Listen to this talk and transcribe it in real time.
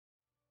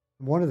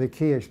One of the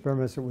key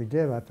experiments that we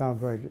did I found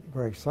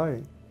very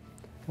exciting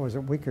was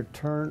that we could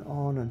turn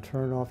on and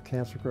turn off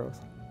cancer growth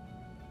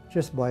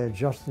just by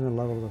adjusting the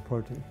level of the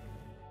protein.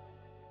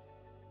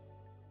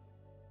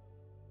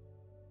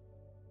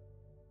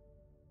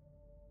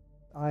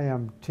 I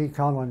am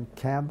Colin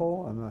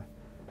Campbell. I'm a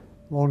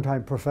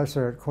longtime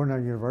professor at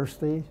Cornell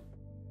University.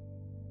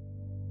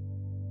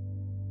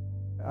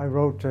 I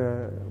wrote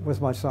with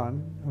my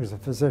son, who's a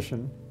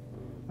physician,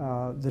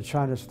 the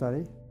China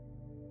study.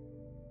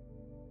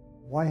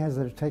 Why has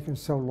it taken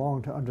so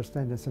long to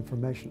understand this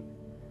information?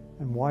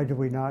 And why do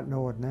we not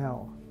know it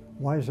now?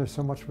 Why is there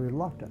so much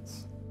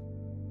reluctance?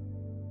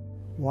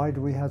 Why do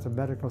we have the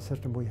medical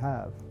system we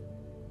have,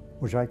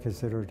 which I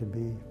consider to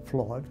be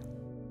flawed?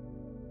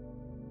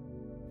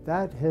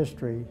 That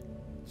history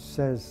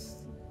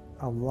says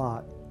a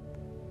lot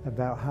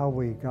about how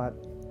we got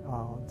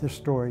this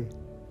story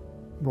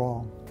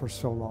wrong for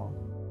so long.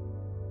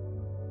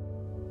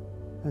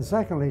 And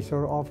secondly,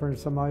 sort of offering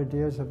some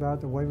ideas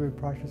about the way we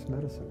practice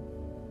medicine.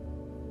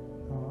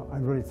 I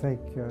really think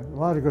a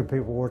lot of good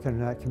people working in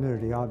that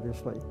community,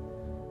 obviously,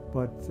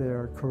 but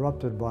they're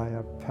corrupted by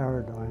a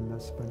paradigm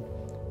that's been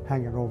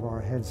hanging over our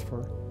heads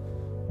for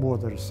more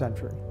than a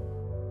century.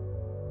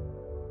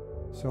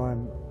 So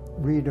I'm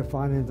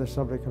redefining the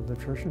subject of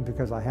nutrition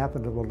because I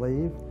happen to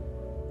believe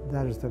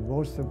that is the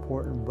most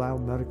important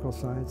biomedical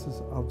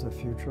sciences of the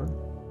future.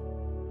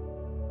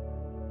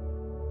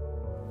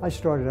 I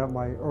started out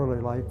my early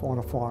life on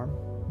a farm,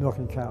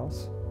 milking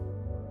cows.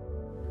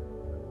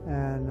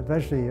 And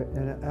eventually,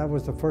 I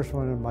was the first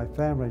one in my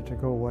family to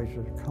go away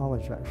to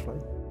college,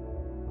 actually.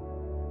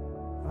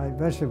 I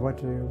eventually went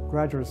to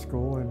graduate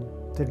school and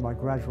did my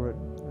graduate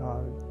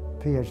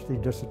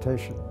PhD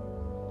dissertation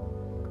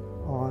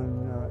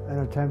on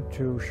an attempt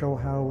to show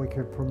how we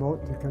could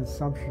promote the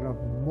consumption of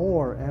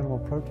more animal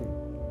protein.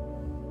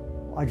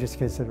 I just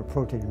considered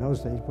protein in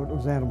those days, but it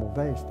was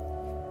animal-based.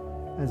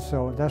 And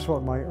so that's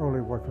what my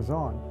early work was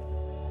on.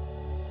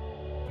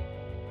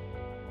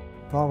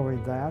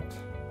 Following that,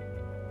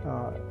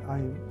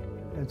 I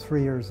had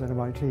 3 years at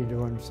MIT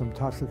doing some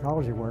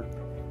toxicology work.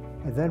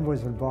 I then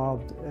was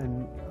involved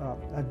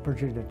at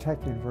Virginia Tech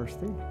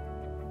University,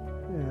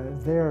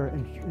 there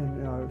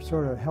in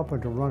sort of helping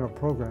to run a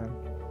program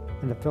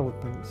in the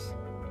Philippines,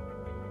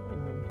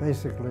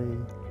 basically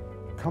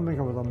coming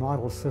up with a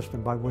model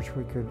system by which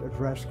we could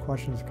address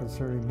questions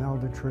concerning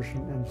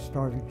malnutrition and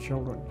starving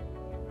children.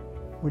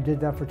 We did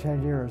that for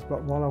 10 years,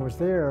 but while I was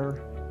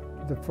there,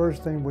 the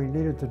first thing we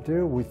needed to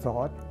do, we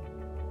thought,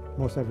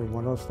 most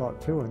everyone else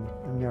thought too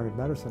in married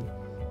medicine,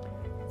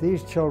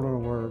 these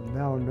children were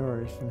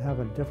malnourished and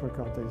having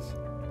difficulties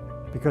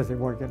because they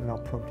weren't getting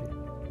enough protein.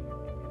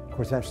 Of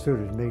course, that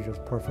suited me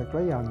just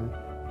perfectly. I'm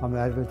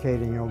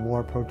advocating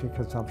more protein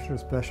consumption,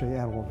 especially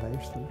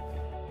animal-based.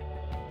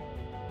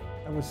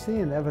 I was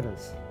seeing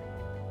evidence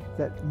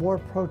that more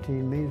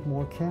protein means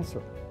more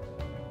cancer.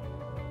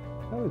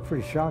 That was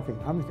pretty shocking.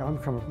 I'm coming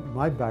from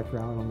my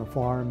background on the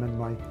farm and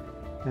my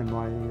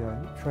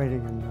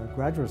training in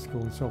graduate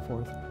school and so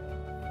forth.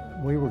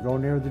 We were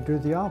going there to do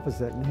the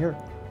opposite,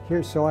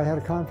 and so I had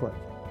a conflict.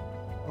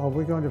 Are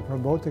we going to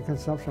promote the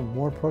consumption of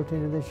more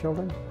protein in these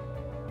children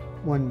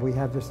when we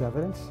have this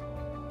evidence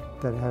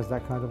that it has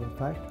that kind of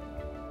effect?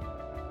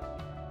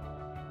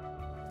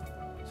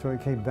 So I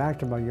came back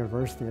to my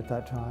university at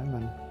that time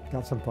and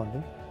got some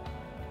funding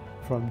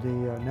from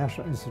the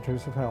National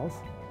Institutes of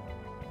Health,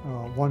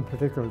 one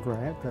particular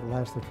grant that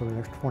lasted for the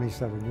next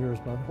 27 years,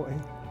 by the way,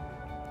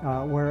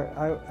 where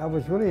I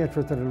was really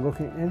interested in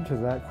looking into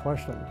that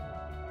question.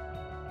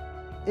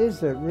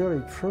 Is it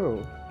really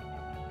true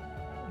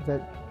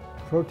that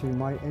protein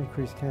might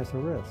increase cancer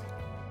risk?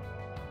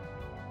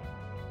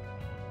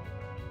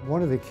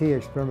 One of the key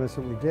experiments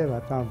that we did I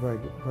found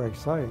very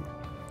exciting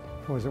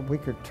was that we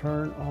could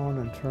turn on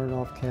and turn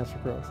off cancer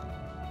growth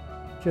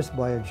just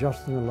by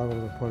adjusting the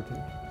level of the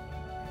protein.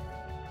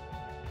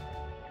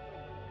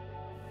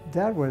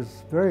 That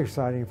was very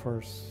exciting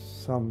for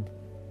some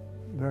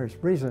various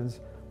reasons,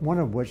 one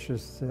of which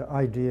is the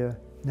idea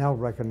now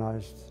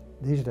recognized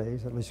these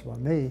days, at least by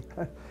me,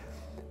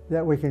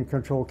 that we can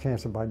control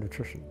cancer by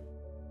nutrition.